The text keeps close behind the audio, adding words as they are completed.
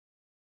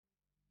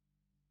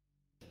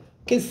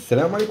Okay,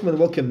 assalamu alaikum and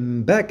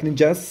welcome back,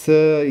 ninjas.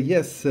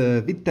 Yes,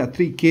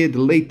 Vita3K, the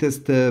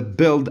latest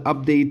build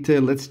update.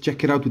 Let's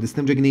check it out with the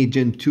Snapdragon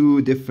Gen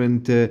 2,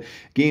 different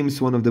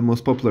games, one of the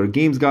most popular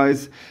games,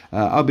 guys.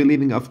 I'll be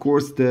leaving, of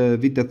course, the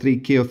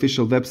Vita3K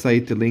official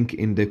website link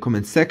in the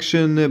comment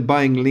section,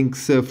 buying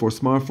links for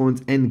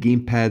smartphones and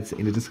gamepads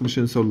in the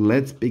description. So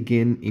let's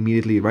begin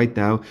immediately right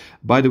now.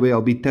 By the way,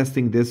 I'll be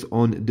testing this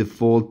on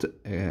default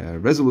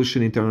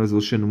resolution, internal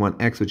resolution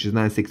 1x, which is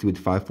 960 with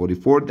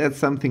 544. That's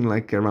something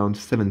like around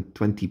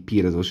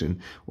 720p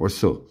resolution or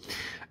so.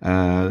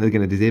 We're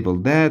gonna disable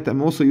that.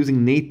 I'm also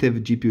using native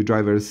GPU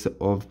drivers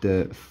of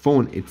the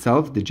phone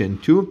itself, the Gen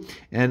 2,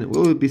 and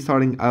we'll be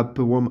starting up,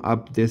 warm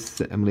up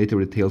this emulator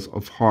with Tales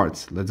of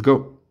Hearts. Let's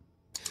go.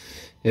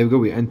 Here we go,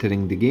 we're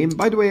entering the game.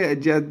 By the way, I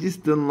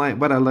just don't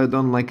like what I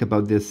don't like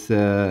about this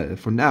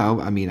for now.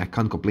 I mean, I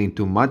can't complain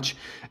too much.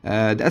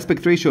 The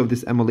aspect ratio of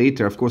this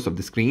emulator, of course, of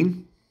the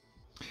screen.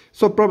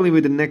 So probably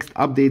with the next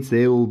updates,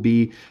 they will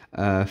be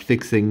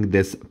fixing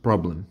this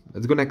problem.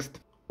 Let's go next.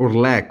 Or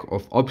lack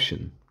of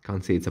option.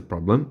 Can't say it's a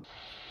problem.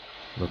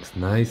 Looks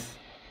nice.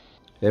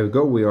 There we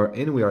go. We are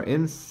in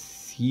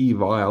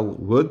Seavile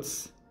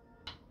Woods.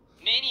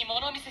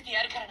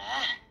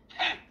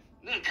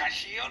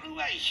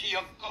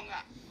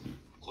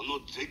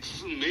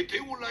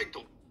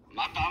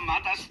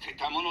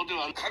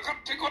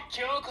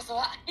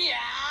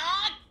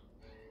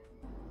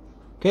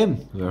 Okay,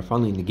 we are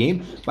finally in the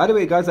game. By the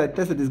way, guys, I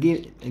tested this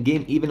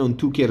game even on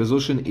 2K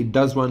resolution. It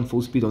does run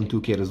full speed on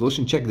 2K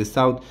resolution. Check this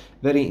out.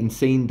 Very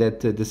insane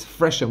that this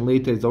fresh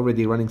emulator is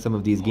already running some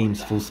of these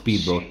games full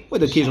speed, bro.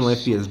 With occasional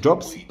FPS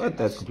drops, but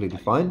that's completely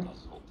fine.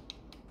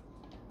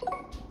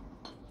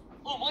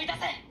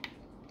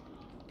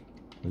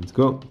 Let's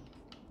go.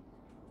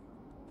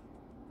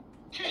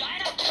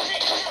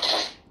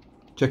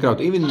 Check it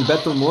out. Even in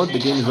battle mode, the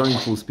game is running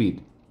full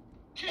speed.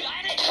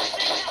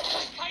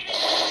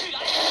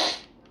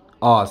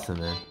 Awesome,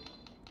 man.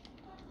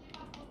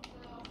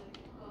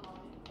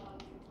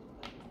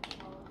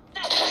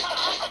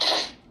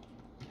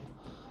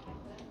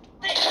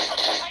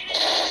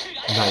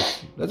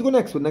 Nice. Let's go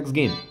next with next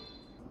game.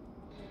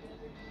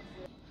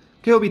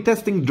 Okay, we'll be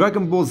testing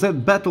Dragon Ball Z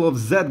Battle of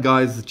Z,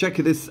 guys. Check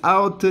this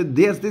out.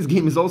 Yes, this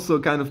game is also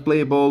kind of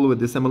playable with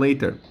this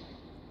emulator.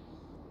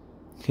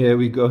 Here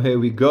we go, here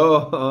we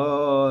go.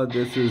 Oh,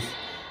 this is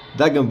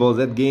Dragon Ball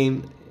Z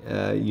game.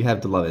 You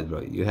have to love it,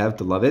 bro. You have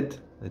to love it.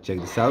 Let's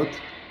check this out.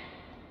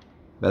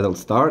 Battle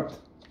start.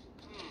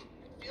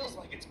 Feels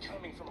like it's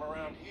coming from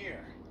around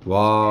here.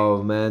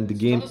 Wow, man, the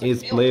game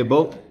is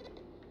playable.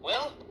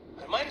 Well,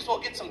 I might as well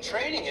get some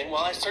training in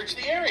while I search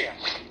the area.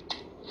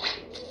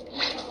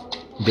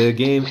 The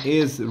game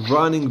is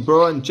running,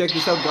 bro, and check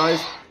this out,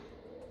 guys.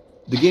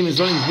 The game is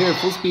running here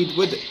full speed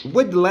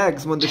with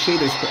lags when the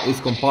shader is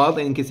compiled,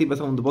 and you can see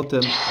that on the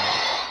bottom.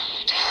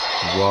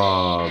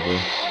 Wow, bro.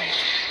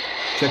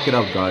 Check it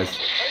out, guys.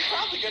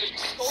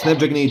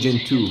 Snapdragon Gen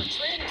 2.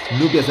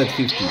 Nubia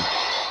Z50.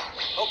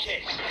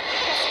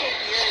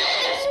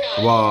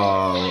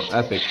 Wow,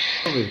 epic.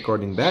 We're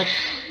recording back.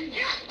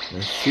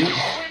 Let's see.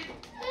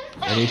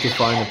 I need to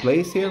find a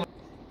place here.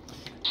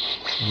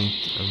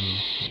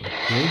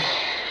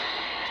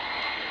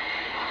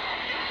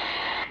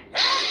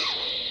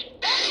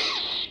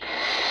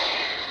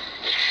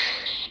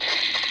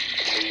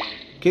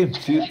 Okay.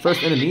 Okay,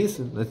 first enemies.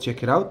 Let's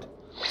check it out.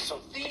 So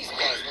these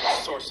guys are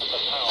the source of the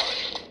power.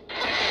 I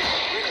gotta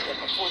get rid of them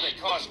before they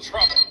cause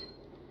trouble.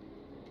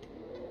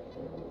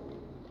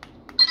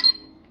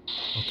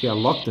 Okay, I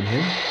locked on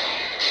him.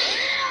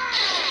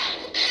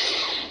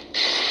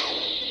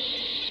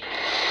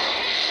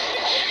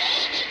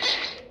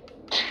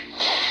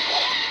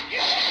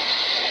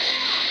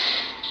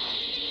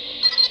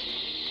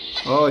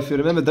 Oh, if you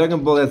remember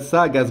Dragon Ball Z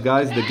Sagas,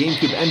 guys, the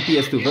GameCube and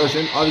PS2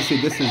 version, obviously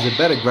this is a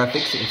better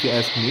graphics, if you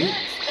ask me.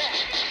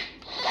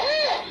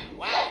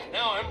 Wow,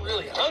 now I'm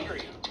really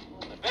hungry.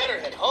 I better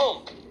head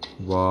home.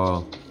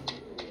 Wow.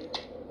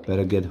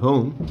 Better get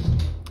home.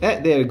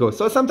 There you go.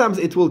 So sometimes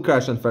it will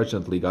crash,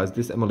 unfortunately, guys,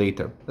 this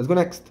emulator. Let's go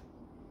next.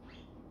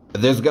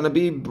 There's gonna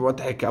be, what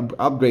the heck,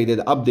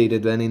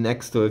 updated then in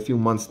next a few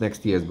months,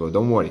 next year, bro.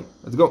 Don't worry.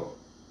 Let's go.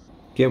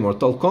 Okay,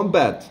 Mortal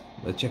Kombat.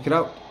 Let's check it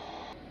out.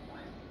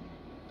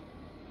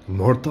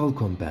 Mortal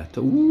Kombat.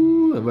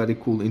 Ooh, a very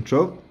cool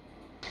intro.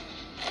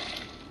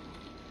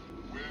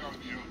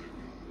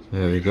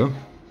 There we go.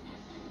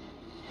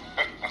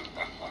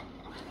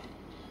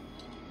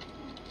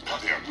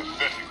 Their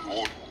pathetic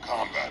Mortal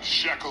Kombat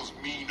shackles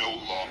me no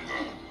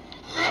longer.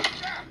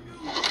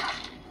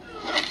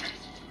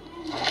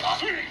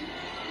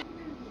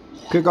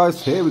 Okay,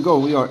 guys, here we go.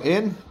 We are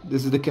in.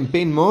 This is the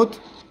campaign mode.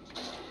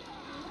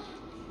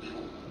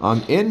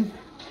 I'm in.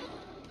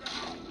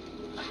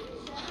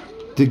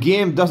 The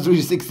game does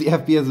reach 60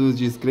 FPS,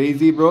 which is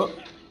crazy, bro.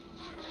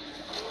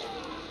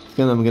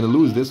 I'm gonna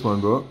lose this one,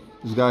 bro.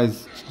 This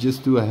guy's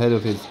just too ahead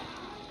of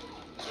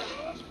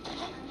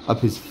up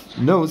his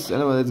nose.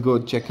 Anyway, let's go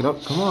check it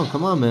out.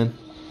 Come on, man.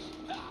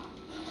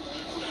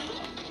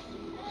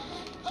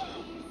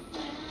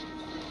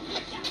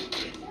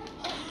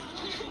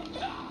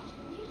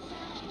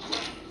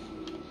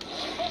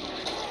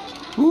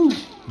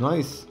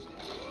 Nice.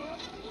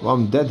 Well,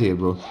 I'm dead here,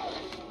 bro.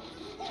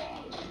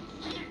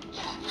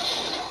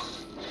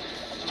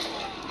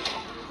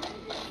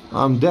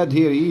 I'm dead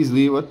here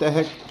easily. What the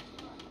heck?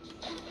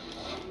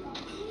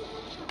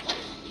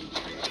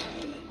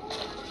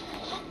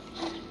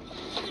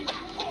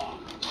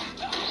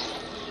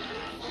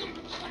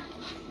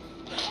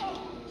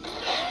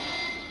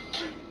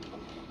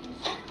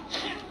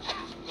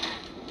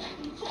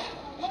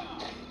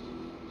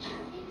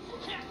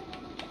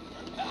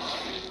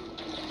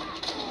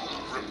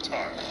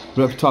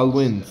 Reptile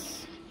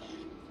wins.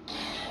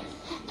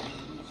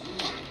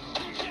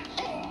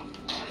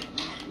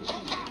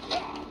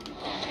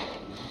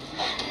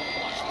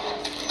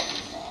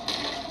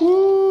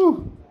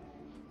 Woo!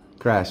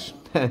 Crash.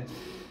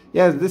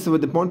 Yes, this is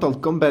with the Mortal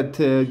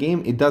Kombat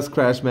game. It does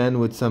crash, man,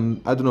 with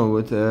some, I don't know,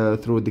 with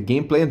through the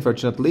gameplay,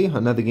 unfortunately.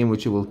 Another game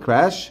which it will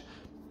crash.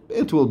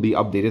 It will be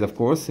updated, of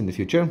course, in the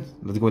future.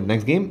 Let's go to the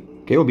next game.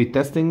 Okay, we'll be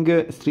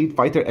testing Street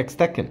Fighter X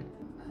Tekken.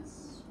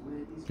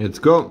 Let's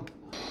go.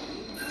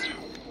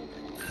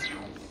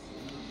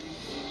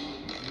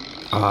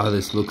 Ah,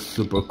 this looks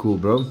super cool,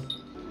 bro.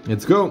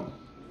 Let's go.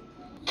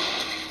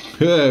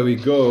 Here we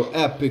go.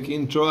 Epic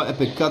intro,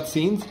 epic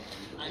cutscenes.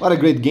 What a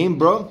great game,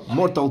 bro.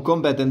 Mortal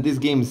Kombat, and this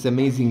game is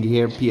amazing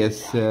here.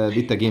 PS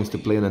Vita games to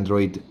play on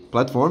Android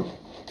platform.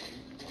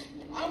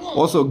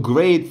 Also,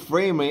 great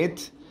frame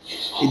rate.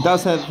 It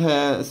does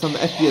have some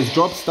FPS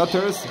drop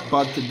stutters,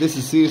 but this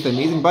is seriously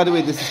amazing. By the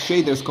way, this is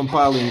shaders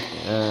compiling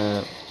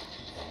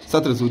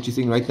stutters which you're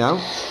seeing right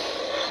now.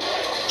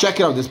 Check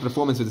out this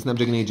performance with the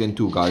Snapdragon 8 Gen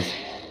 2, guys.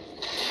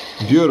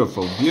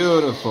 Beautiful,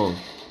 beautiful.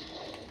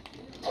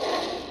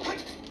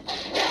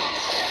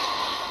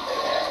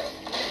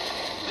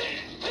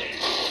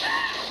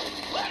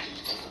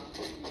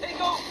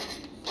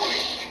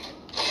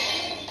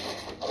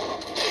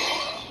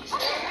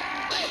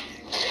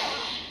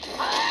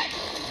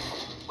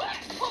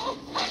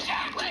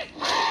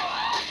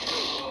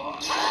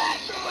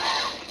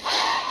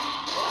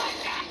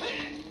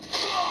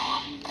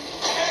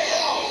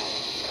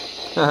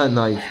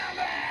 Nice.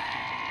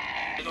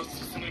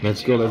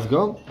 Let's go, let's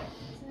go.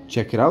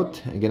 Check it out.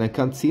 Again, I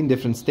can't see in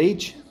different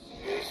stage.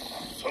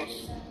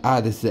 Ah,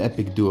 this is an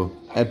epic duo.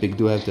 Epic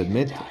duo, I have to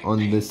admit. On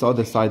this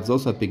other side is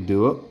also a epic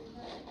duo.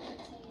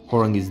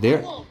 Horang is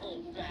there.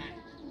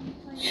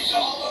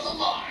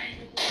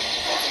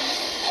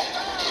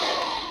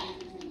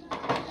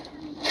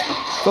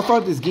 So far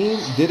this game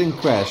didn't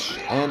crash.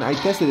 And I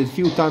tested it a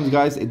few times,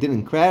 guys. It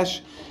didn't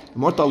crash.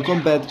 Mortal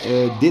Kombat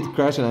did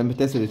crash, and I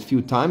tested it a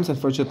few times,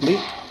 unfortunately.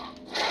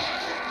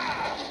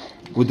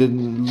 With the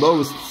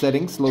lowest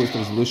settings, lowest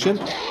resolution.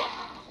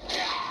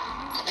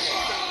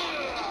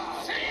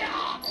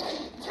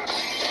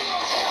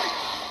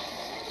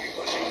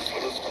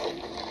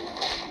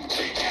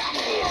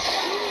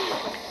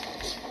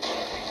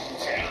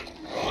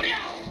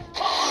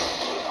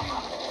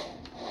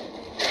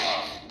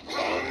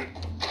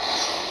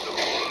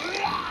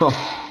 Oh.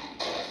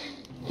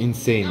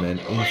 Insane, man.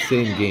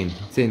 Insane game.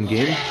 Insane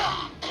game.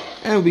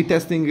 And we'll be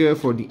testing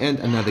for the end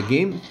another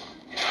game.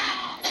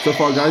 So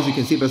far, guys, you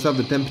can see by yourself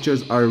the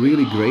temperatures are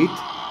really great.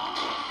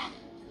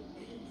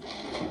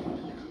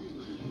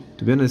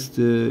 To be honest,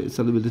 it's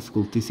a little bit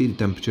difficult to see the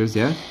temperatures,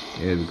 yeah?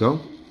 Here we go.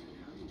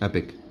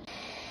 Epic.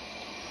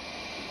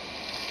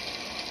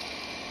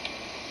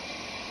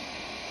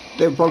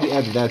 They'll probably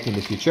add that in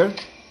the future.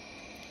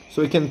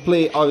 So you can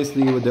play,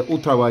 obviously, with the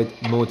ultra-wide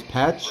mode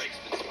patch.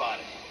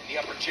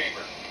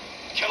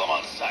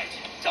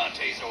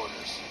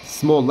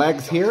 Small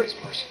lags here.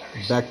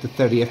 Back to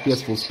 30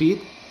 FPS full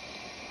speed.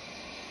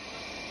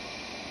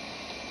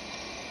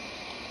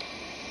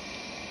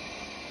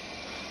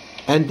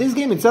 And this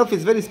game itself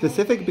is very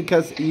specific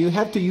because you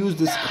have to use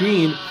the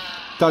screen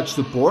touch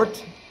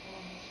support.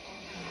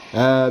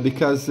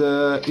 Because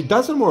it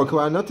doesn't work.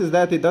 Well, I noticed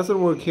that it doesn't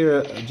work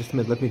here. Just a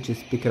minute, let me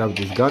just pick it up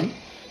this gun.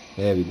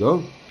 There we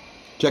go.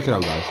 Check it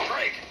out, guys.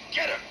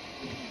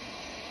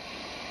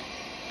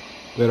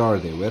 Where are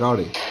they? Where are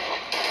they?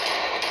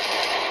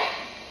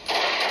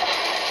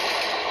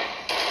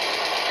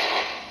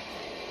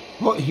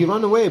 Oh, he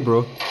ran away,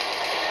 bro.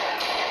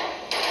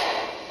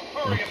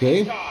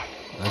 Okay,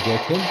 I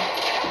get him.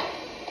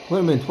 Wait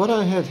a minute, what do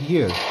I have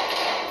here? Let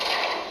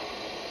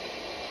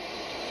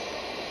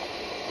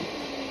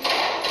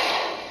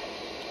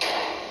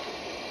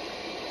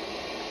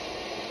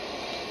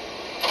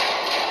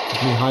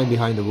me hide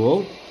behind the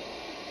wall.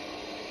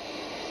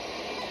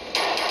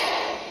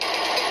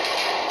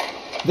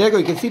 There you go,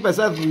 you can see by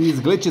yourself these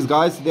glitches,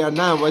 guys. They are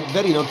now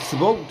very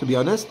noticeable, to be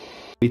honest.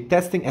 We're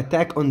testing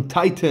Attack on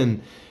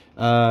Titan.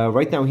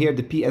 Right now here,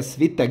 the PS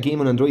Vita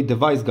game on Android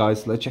device,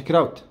 guys. Let's check it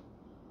out.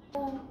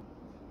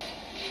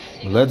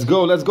 Let's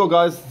go,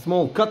 guys.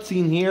 Small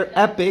cutscene here,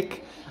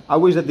 epic. I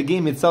wish that the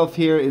game itself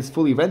here is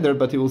fully rendered,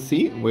 but you will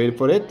see. Wait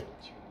for it.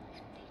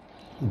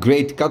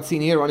 Great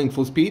cutscene here, running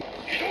full speed.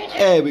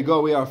 There we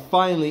go, we are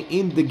finally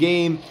in the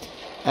game.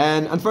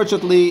 And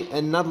unfortunately,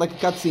 and not like a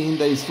cutscene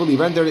that is fully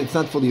rendered, it's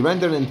not fully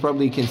rendered, and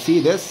probably you can see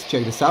this.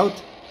 Check this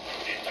out.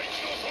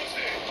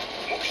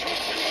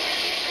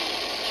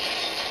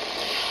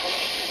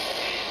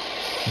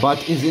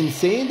 But it's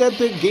insane that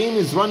the game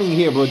is running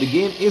here, bro. The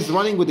game is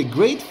running with a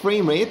great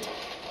frame rate.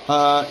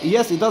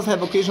 Yes, it does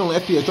have occasional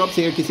FPS drops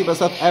here. You can see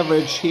myself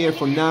average here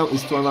for now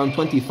is to around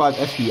 25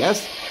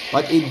 FPS,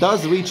 but it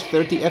does reach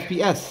 30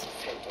 FPS.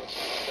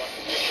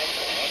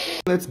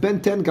 Let's Ben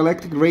 10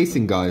 Galactic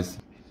Racing, guys.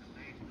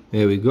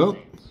 Here we go.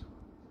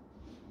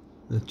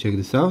 Let's check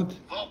this out.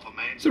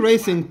 It's a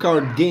racing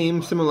kart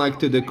game, similar like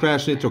to the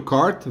Crash Nitro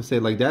Kart, to say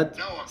it like that.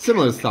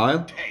 Similar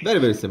style, very,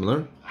 very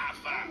similar.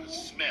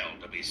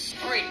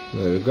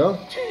 There we go.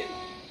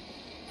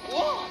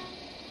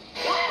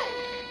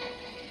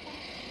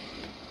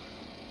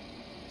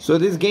 So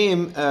this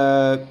game,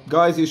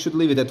 guys, you should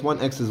leave it at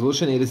 1x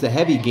resolution. It is a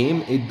heavy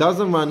game. It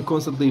doesn't run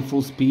constantly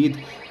full speed.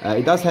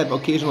 It does have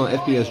occasional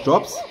FPS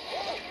drops.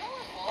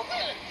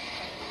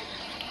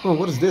 Oh,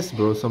 what is this,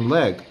 bro? Some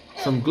lag,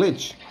 some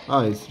glitch.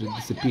 Oh, it's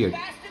disappeared.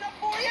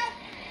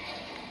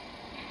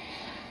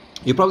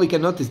 You probably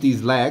can notice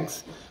these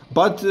lags,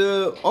 but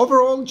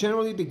overall,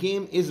 generally, the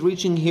game is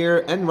reaching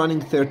here and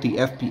running 30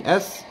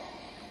 FPS,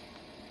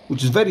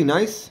 which is very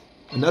nice.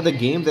 Another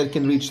game that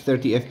can reach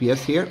 30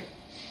 FPS here.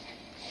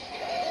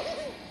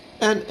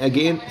 And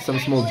again, some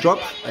small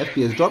drops,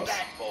 FPS drops.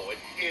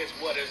 Is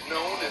what is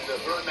known in the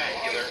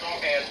vernacular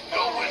as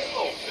going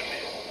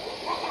ultimate.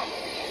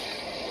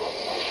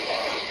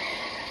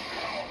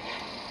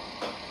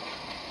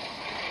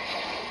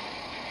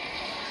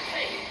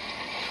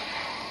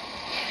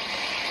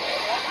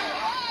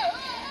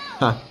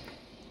 Huh.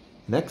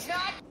 Next.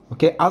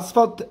 Okay,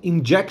 asphalt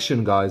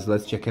injection, guys.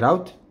 Let's check it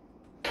out.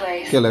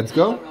 Okay, let's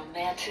go.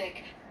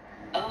 Romantic.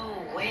 Oh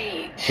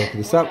wait. Check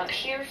this We're out. not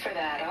here for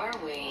that, are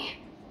we?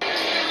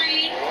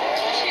 3, 2,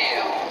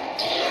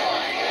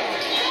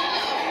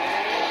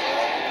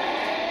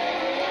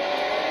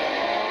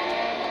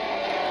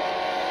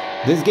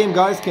 1. This game,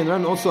 guys, can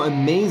run also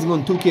amazing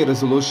on 2K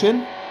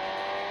resolution.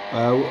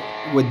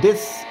 With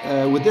this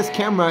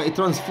camera, it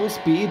runs full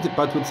speed,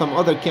 but with some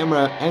other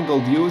camera angle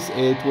views,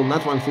 it will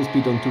not run full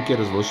speed on 2K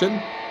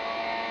resolution.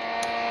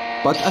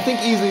 But I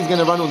think easily it's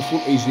gonna run on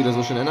full HD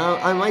resolution, and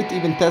I might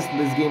even test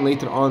this game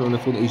later on a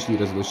full HD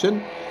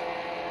resolution.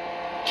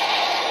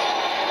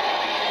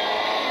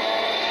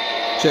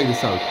 Check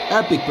this out,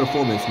 epic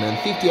performance, man.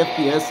 50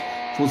 FPS,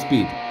 full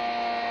speed.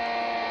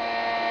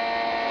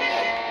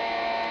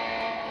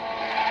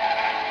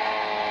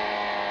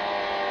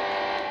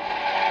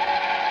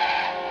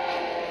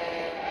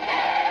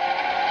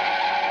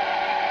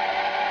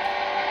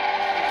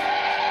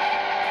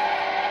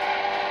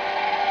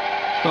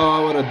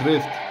 Oh, what a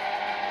drift.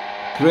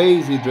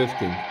 Crazy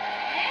drifting.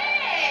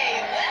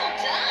 Hey, well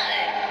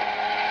done.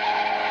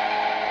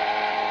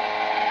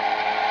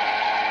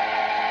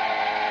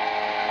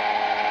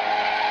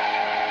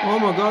 Oh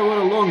my god, what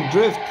a long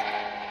drift.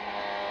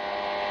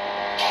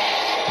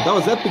 That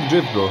was epic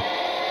drift, bro.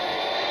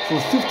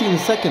 For 15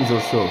 seconds or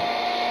so.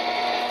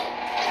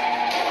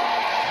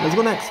 Let's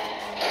go next.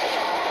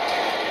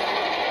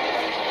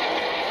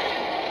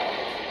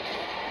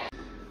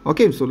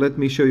 Okay, so let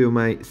me show you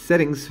my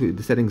settings,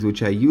 the settings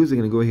which I use. I'm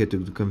going to go here to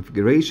the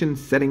configuration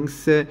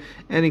settings, and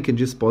you can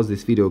just pause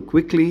this video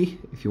quickly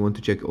if you want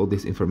to check all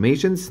these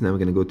informations. Now we're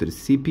going to go to the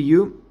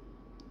CPU.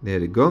 There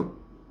you go.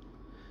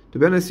 To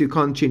be honest, you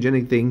can't change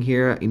anything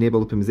here.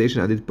 Enable optimization,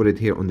 I did put it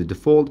here on the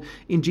default.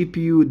 In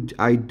GPU,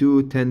 I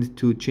do tend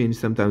to change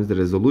sometimes the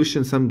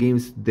resolution. Some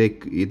games, they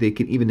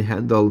can even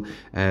handle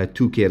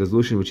 2K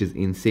resolution, which is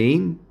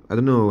insane. I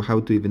don't know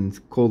how to even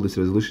call this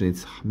resolution.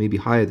 It's maybe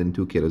higher than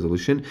 2K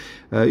resolution.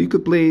 You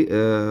could play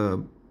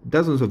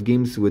dozens of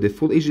games with a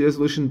full HD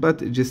resolution,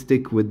 but just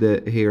stick with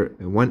the here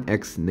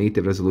 1x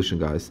native resolution,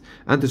 guys.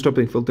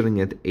 Anti-stropping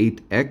filtering at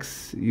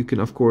 8x. You can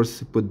of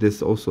course put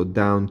this also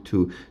down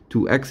to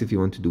 2x if you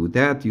want to do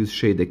that. Use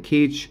shade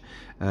cache.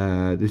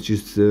 This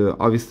is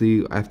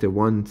obviously after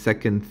 1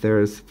 second,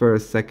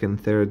 first, second,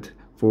 third,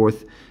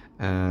 fourth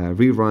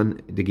rerun,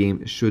 the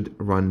game should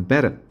run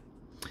better.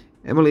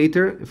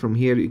 Emulator, from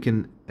here you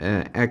can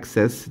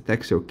access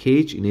texture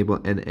cache, enable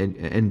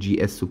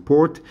NGS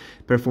support.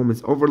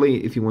 Performance overlay,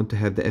 if you want to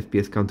have the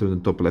FPS counter in the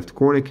top left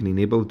corner, you can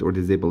enable it or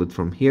disable it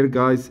from here,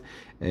 guys.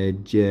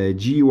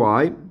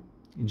 GUI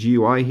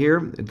here,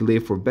 delay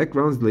for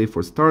backgrounds, delay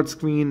for start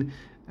screen.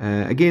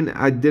 Again,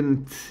 I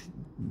didn't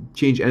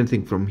change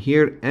anything from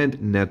here, and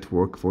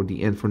network for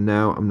the end. For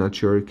now, I'm not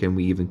sure can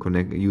we even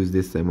use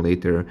this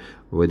emulator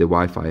with the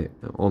Wi-Fi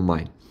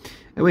online.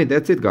 Anyway,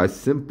 that's it, guys.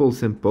 Simple.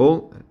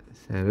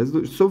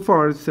 So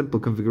far, simple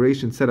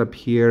configuration setup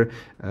here.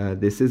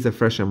 This is a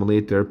fresh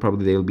emulator.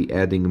 Probably they'll be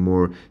adding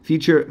more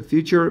future.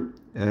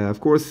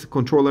 Of course,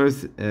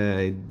 controllers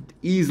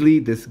easily.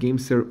 This game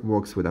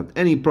works without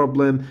any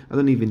problem. I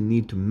don't even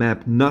need to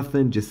map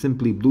nothing. Just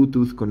simply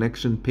Bluetooth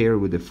connection pair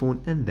with the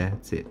phone, and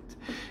that's it.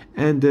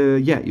 And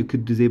yeah, you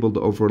could disable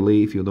the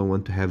overlay if you don't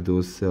want to have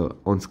those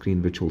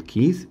on-screen virtual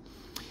keys.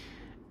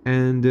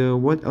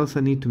 And what else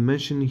I need to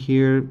mention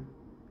here?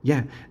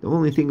 Yeah, the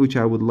only thing which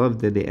I would love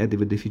that they added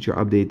with the future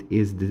update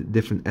is the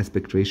different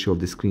aspect ratio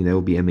of the screen. That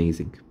will be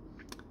amazing.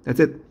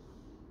 That's it.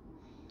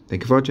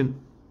 Thank you for watching.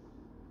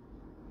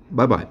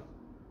 Bye bye.